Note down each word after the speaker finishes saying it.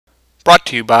Brought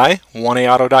to you by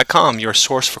 1AAuto.com, your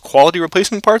source for quality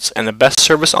replacement parts and the best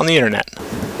service on the internet.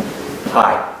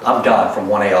 Hi, I'm Don from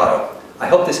 1A Auto. I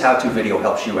hope this how-to video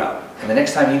helps you out. And the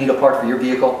next time you need a part for your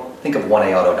vehicle, think of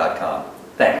 1AAuto.com.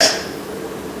 Thanks.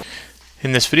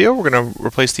 In this video, we're going to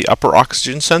replace the upper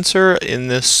oxygen sensor in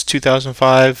this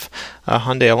 2005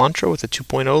 Hyundai Elantra with a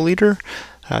 2.0 liter.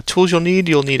 Tools you'll need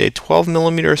a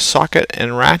 12mm socket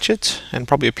and ratchet, and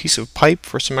probably a piece of pipe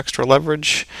for some extra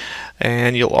leverage.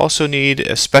 And you'll also need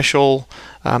a special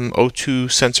O2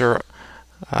 sensor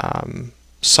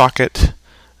socket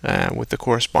with the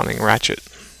corresponding ratchet.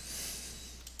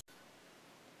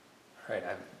 Alright,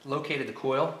 I've located the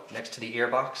coil next to the air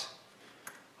box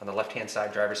on the left-hand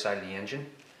side, driver's side of the engine.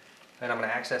 And I'm going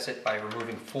to access it by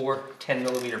removing 4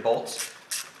 10mm bolts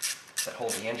that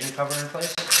hold the engine cover in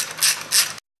place.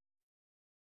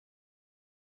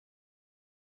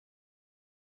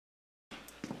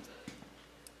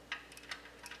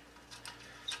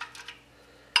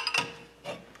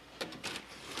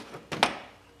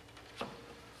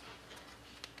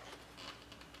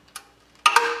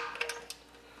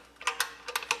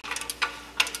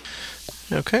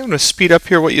 Okay, I'm going to speed up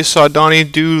here. What you saw Donnie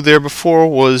do there before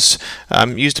was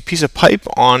used a piece of pipe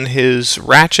on his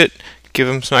ratchet, give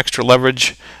him some extra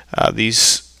leverage.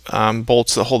 These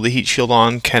bolts that hold the heat shield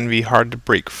on can be hard to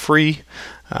break free,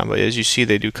 but as you see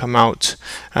they do come out.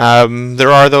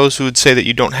 There are those who would say that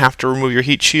you don't have to remove your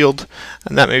heat shield,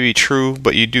 and that may be true,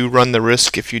 but you do run the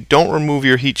risk. If you don't remove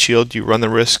your heat shield, you run the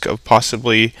risk of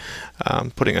possibly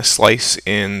putting a slice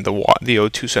in the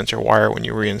O2 sensor wire when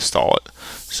you reinstall it.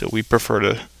 So we prefer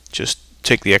to just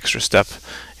take the extra step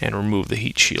and remove the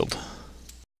heat shield.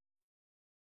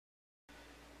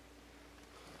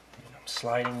 I'm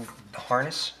sliding the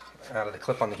harness out of the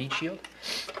clip on the heat shield,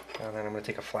 and then I'm going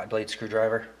to take a flat blade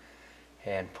screwdriver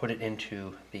and put it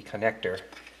into the connector.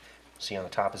 See on the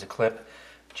top is a clip.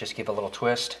 Just give a little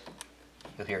twist.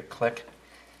 You'll hear it click.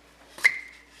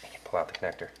 You can pull out the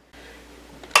connector.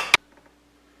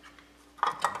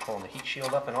 I'm pulling the heat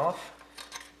shield up and off.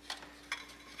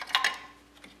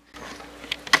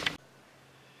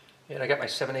 And I got my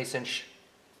 7/8 inch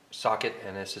socket,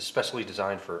 and this is specially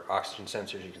designed for oxygen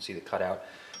sensors. You can see the cutout,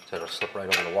 so it'll slip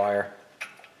right over the wire.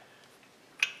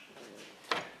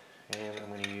 And I'm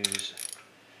going to use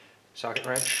socket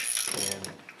wrench and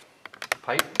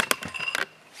pipe.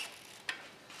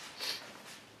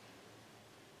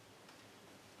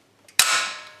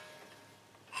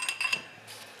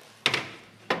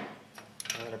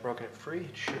 Now that I've broken it free,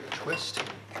 it should twist.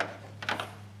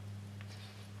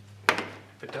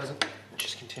 If it doesn't,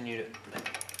 just continue to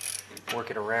work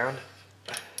it around.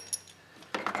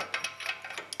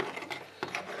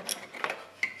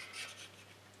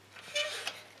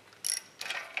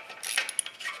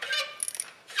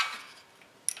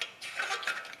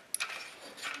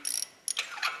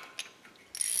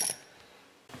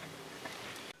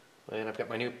 And I've got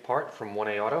my new part from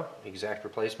 1A Auto, exact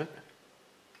replacement.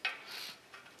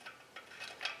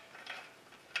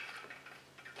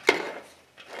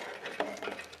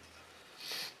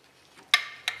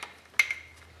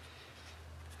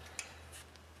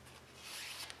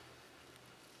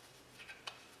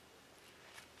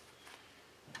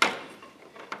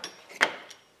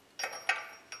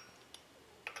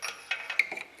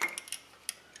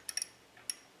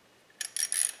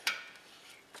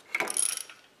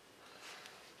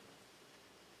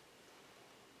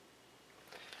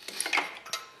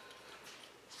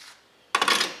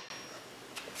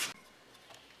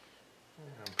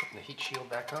 I'm putting the heat shield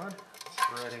back on,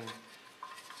 threading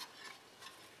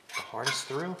the harness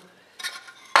through.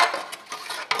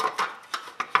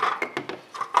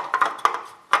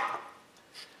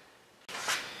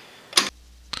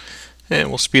 And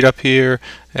we'll speed up here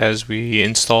as we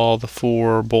install the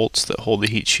 4 bolts that hold the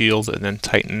heat shield and then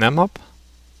tighten them up.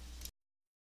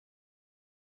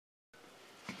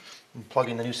 I'm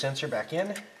plugging the new sensor back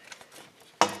in.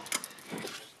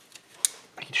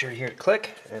 Making sure you hear it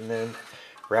click, and then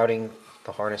routing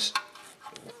the harness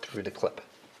through the clip.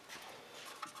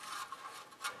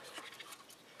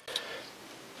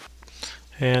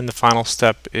 And the final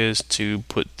step is to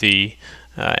put the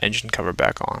engine cover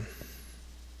back on.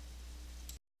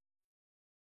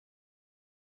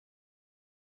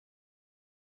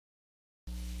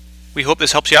 We hope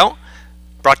this helps you out.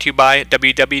 Brought to you by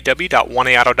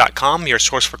www.1AAuto.com, your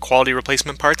source for quality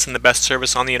replacement parts and the best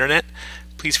service on the internet.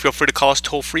 Please feel free to call us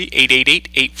toll-free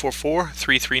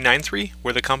 888-844-3393.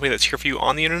 We're the company that's here for you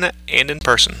on the internet and in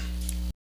person.